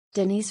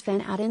Denise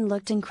Van Outen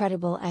looked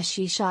incredible as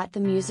she shot the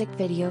music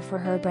video for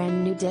her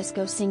brand new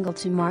disco single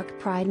to mark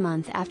Pride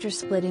Month after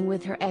splitting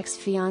with her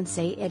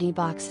ex-fiancé Eddie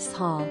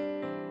Boxshall.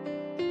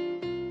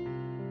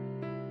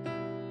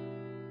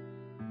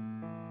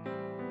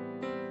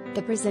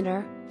 The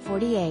presenter,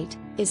 48,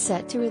 is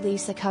set to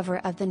release a cover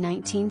of the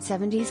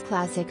 1970s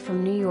classic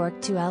From New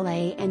York to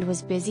LA and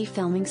was busy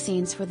filming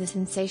scenes for the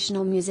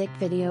sensational music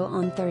video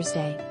on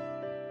Thursday.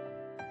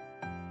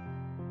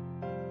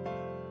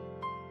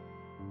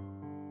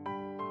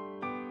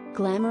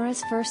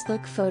 Glamorous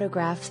first-look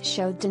photographs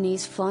showed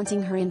Denise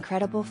flaunting her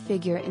incredible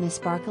figure in a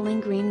sparkling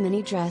green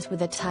mini dress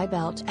with a tie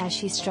belt as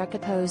she struck a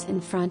pose in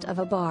front of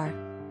a bar.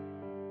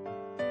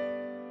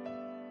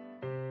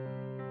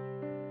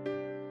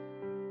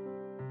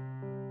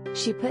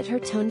 She put her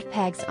toned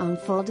pegs on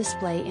full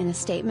display in a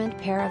statement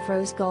pair of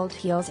rose gold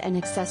heels and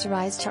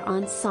accessorized her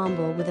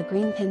ensemble with a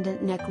green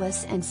pendant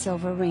necklace and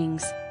silver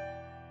rings.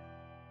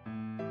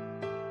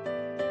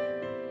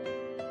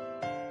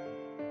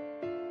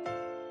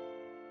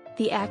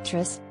 The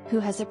actress, who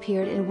has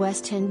appeared in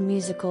West End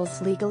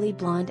musicals Legally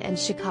Blonde and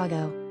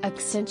Chicago,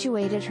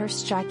 accentuated her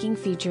striking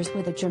features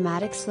with a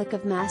dramatic slick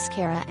of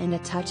mascara and a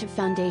touch of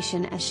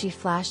foundation as she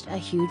flashed a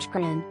huge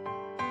grin.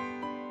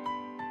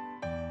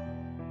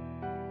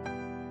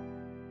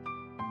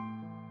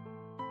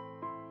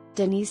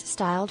 Denise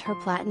styled her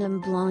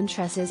platinum blonde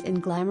tresses in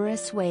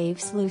glamorous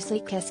waves loosely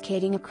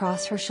cascading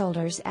across her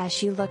shoulders as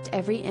she looked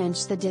every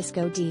inch the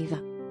disco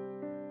diva.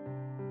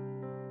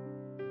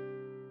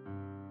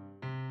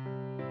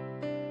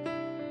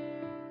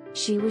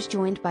 She was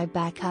joined by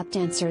backup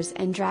dancers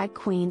and drag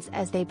queens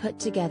as they put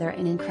together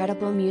an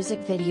incredible music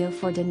video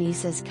for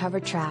Denise's cover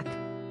track.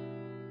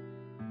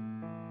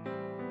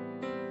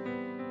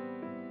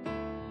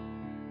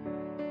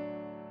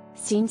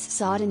 Scenes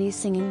saw Denise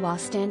singing while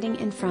standing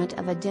in front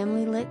of a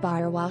dimly lit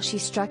bar while she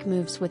struck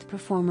moves with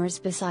performers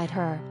beside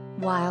her,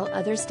 while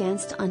others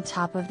danced on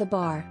top of the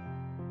bar.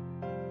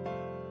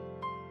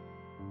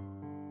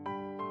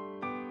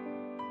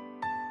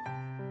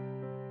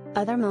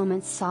 Other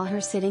moments saw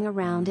her sitting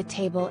around a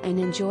table and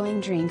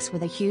enjoying drinks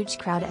with a huge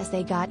crowd as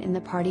they got in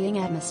the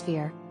partying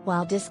atmosphere,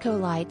 while disco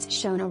lights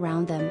shone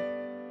around them.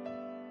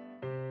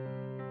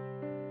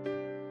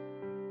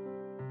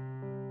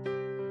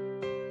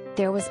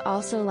 There was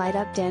also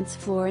light-up dance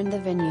floor in the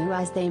venue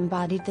as they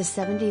embodied the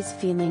 70s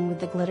feeling with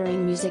the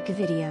glittering music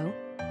video.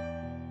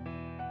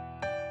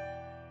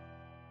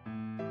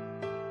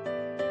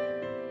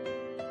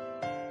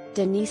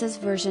 Denise's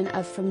version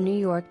of From New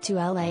York to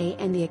LA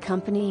and the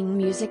accompanying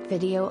music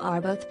video are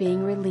both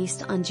being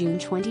released on June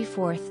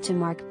 24 to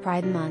mark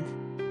Pride Month.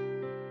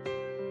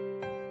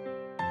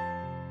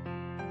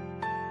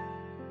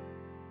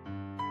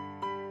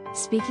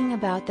 Speaking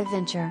about the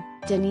venture,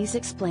 Denise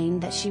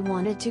explained that she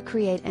wanted to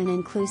create an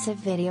inclusive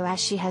video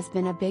as she has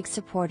been a big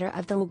supporter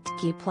of the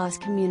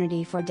LGBTQ+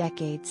 community for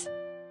decades.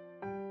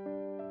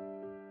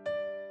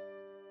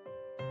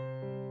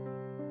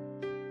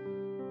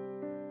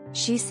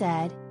 She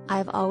said,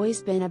 "I've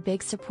always been a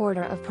big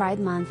supporter of Pride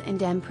Month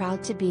and am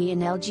proud to be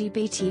an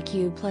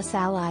LGBTQ+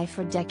 ally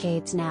for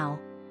decades now.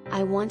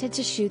 I wanted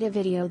to shoot a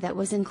video that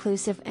was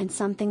inclusive and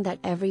something that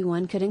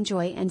everyone could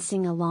enjoy and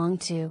sing along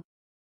to."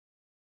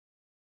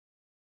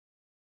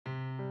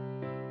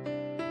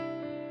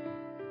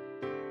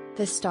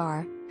 The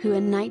star, who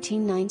in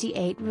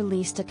 1998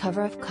 released a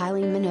cover of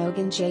Kylie Minogue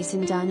and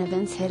Jason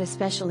Donovan's hit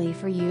Especially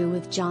for You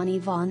with Johnny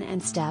Vaughan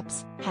and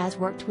Steps, has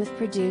worked with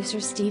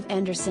producer Steve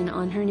Anderson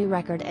on her new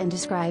record and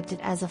described it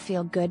as a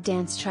feel-good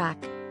dance track.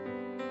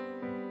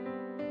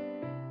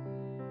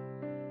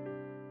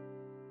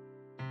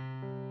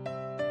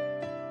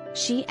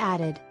 She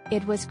added,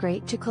 "It was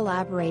great to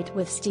collaborate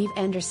with Steve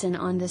Anderson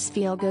on this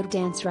feel-good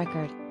dance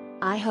record.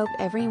 I hope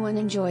everyone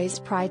enjoys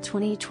Pride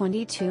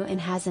 2022 and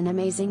has an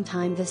amazing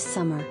time this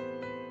summer."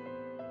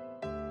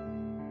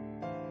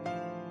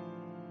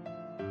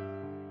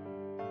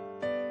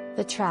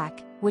 The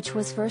track, which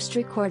was first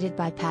recorded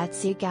by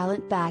Patsy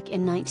Gallant back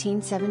in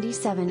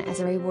 1977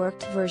 as a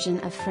reworked version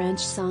of French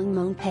song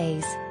Mon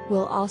Pays,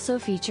 will also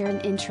feature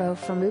an intro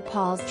from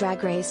RuPaul's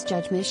Drag Race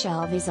judge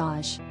Michelle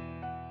Visage.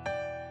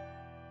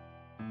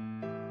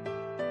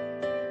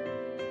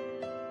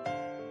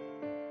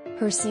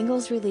 Her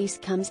singles release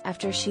comes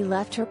after she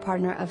left her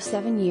partner of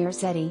 7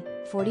 years Eddie,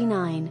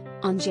 49,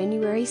 on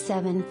January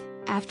 7,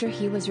 after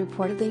he was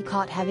reportedly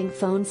caught having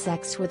phone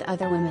sex with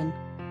other women.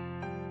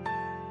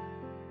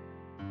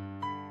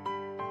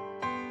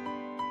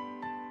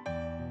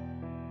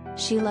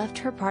 She left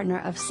her partner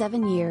of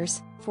 7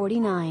 years,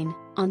 49,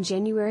 on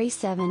January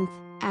 7,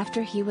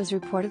 after he was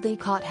reportedly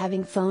caught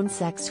having phone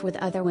sex with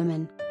other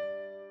women.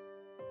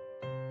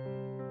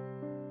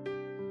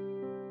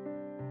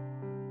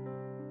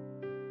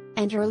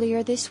 And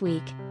earlier this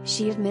week,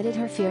 she admitted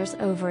her fears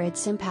over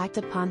its impact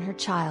upon her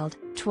child,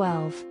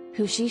 12,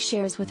 who she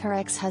shares with her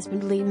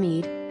ex-husband Lee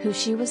Mead, who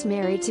she was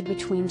married to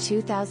between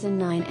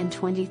 2009 and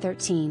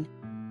 2013.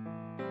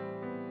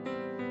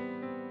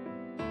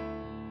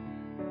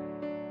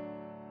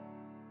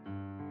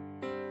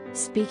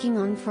 Speaking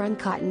on Fern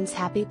Cotton's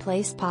Happy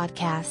Place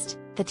podcast,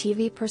 the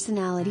TV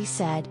personality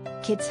said,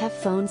 "Kids have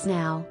phones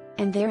now,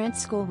 and they're at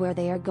school where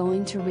they are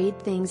going to read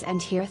things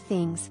and hear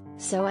things,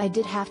 so I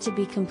did have to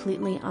be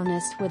completely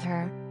honest with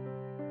her.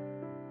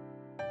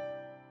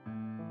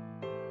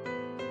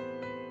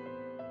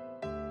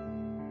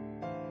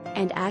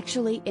 And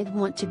actually I'd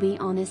want to be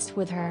honest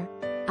with her.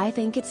 I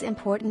think it's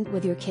important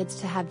with your kids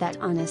to have that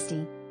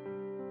honesty.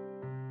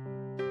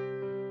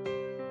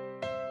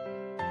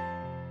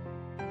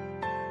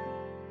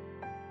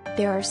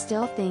 There are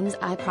still things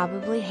I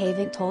probably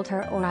haven't told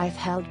her or I've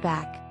held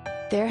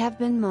back. There have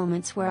been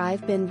moments where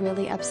I've been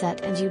really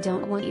upset, and you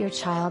don't want your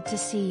child to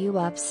see you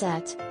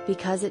upset,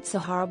 because it's a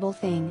horrible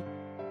thing.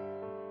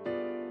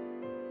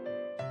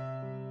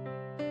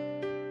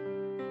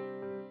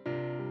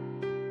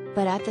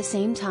 But at the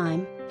same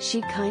time,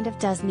 she kind of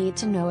does need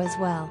to know as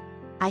well.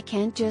 I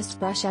can't just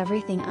brush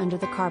everything under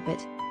the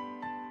carpet."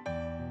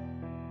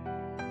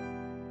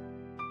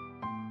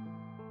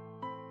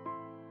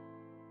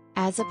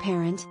 "As a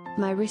parent,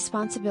 my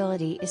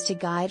responsibility is to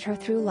guide her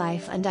through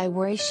life, and I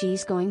worry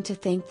she's going to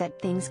think that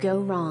things go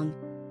wrong.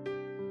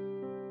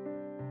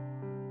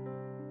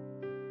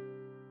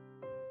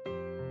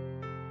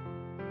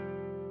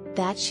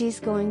 That she's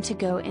going to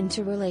go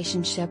into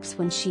relationships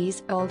when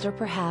she's older,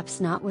 perhaps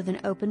not with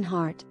an open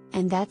heart,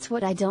 and that's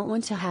what I don't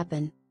want to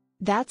happen.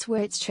 That's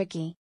where it's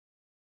tricky."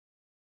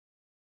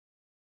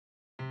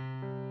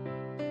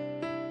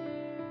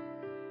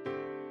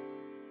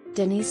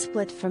 Denise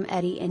split from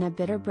Eddie in a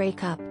bitter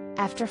breakup,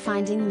 after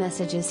finding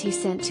messages he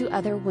sent to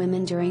other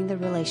women during the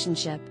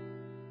relationship.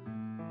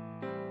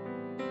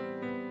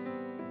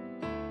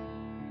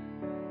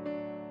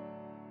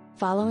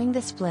 Following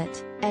the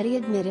split, Eddie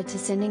admitted to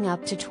sending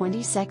up to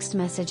 20 sex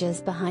messages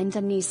behind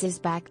Denise's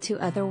back to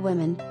other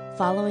women,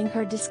 following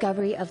her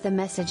discovery of the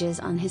messages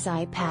on his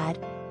iPad.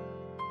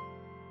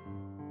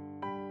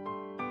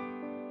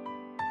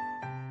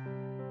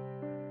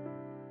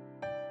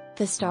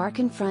 The star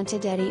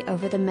confronted Eddie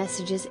over the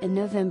messages in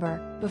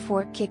November,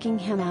 before kicking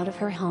him out of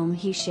her home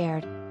he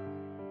shared.